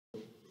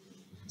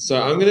So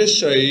I'm going to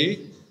show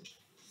you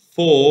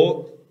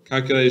 4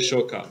 calculator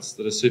shortcuts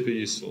that are super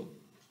useful.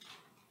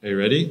 Are you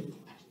ready?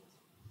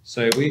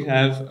 So we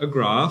have a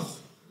graph.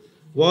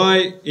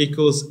 Y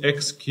equals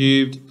x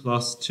cubed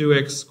plus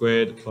 2x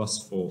squared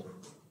plus 4.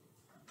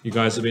 You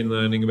guys have been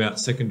learning about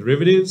second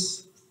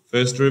derivatives,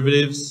 first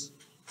derivatives.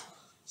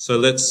 So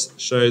let's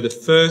show the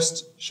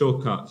first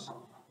shortcut.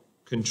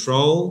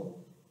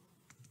 Control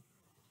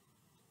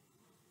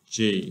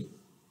G.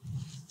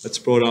 Let's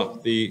brought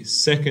up the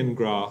second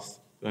graph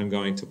that I'm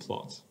going to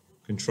plot.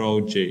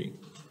 Control G.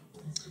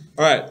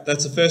 Alright,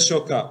 that's the first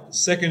shortcut.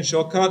 Second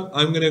shortcut,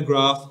 I'm going to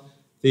graph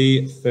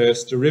the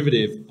first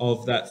derivative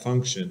of that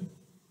function.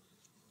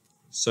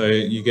 So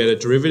you get a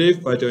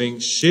derivative by doing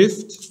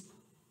shift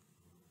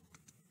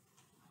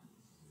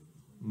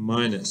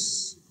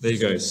minus. There you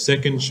go,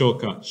 second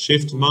shortcut.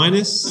 Shift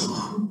minus.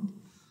 I'm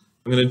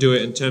going to do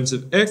it in terms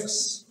of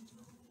x.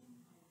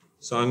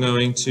 So I'm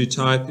going to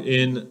type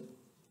in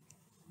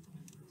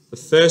the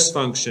first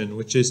function,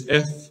 which is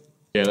f.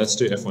 Yeah, let's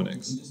do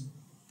f1x.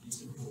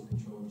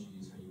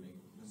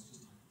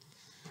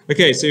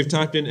 Okay, so you've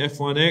typed in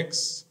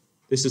f1x.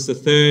 This is the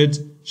third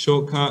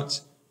shortcut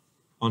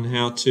on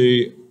how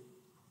to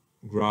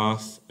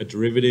graph a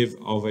derivative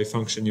of a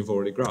function you've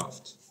already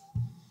graphed.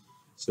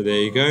 So there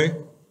you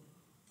go.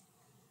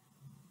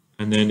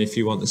 And then if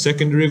you want the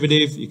second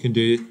derivative, you can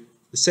do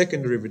the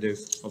second derivative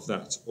of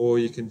that. Or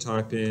you can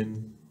type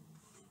in,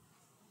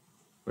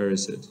 where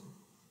is it?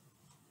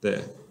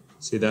 There.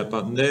 See that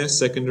button there,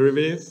 second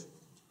derivative?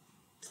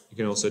 You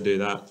can also do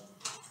that.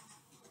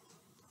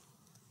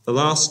 The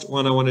last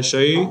one I want to show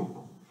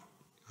you,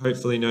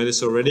 hopefully you know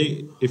this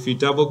already, if you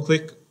double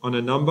click on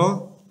a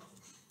number,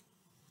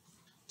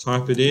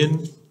 type it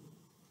in,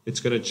 it's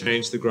going to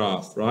change the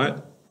graph,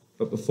 right?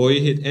 But before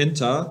you hit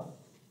enter,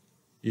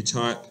 you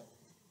type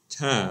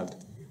tab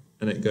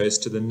and it goes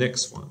to the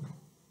next one.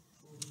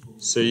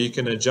 So you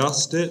can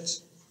adjust it,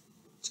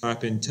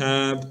 type in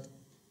tab,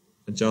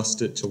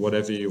 adjust it to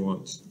whatever you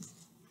want.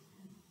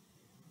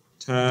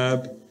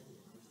 Tab.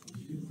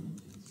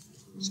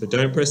 So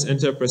don't press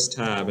enter, press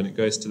tab and it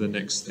goes to the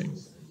next thing.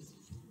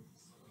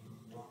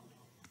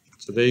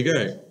 So there you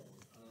go.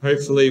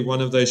 Hopefully one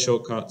of those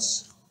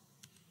shortcuts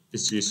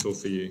is useful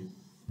for you.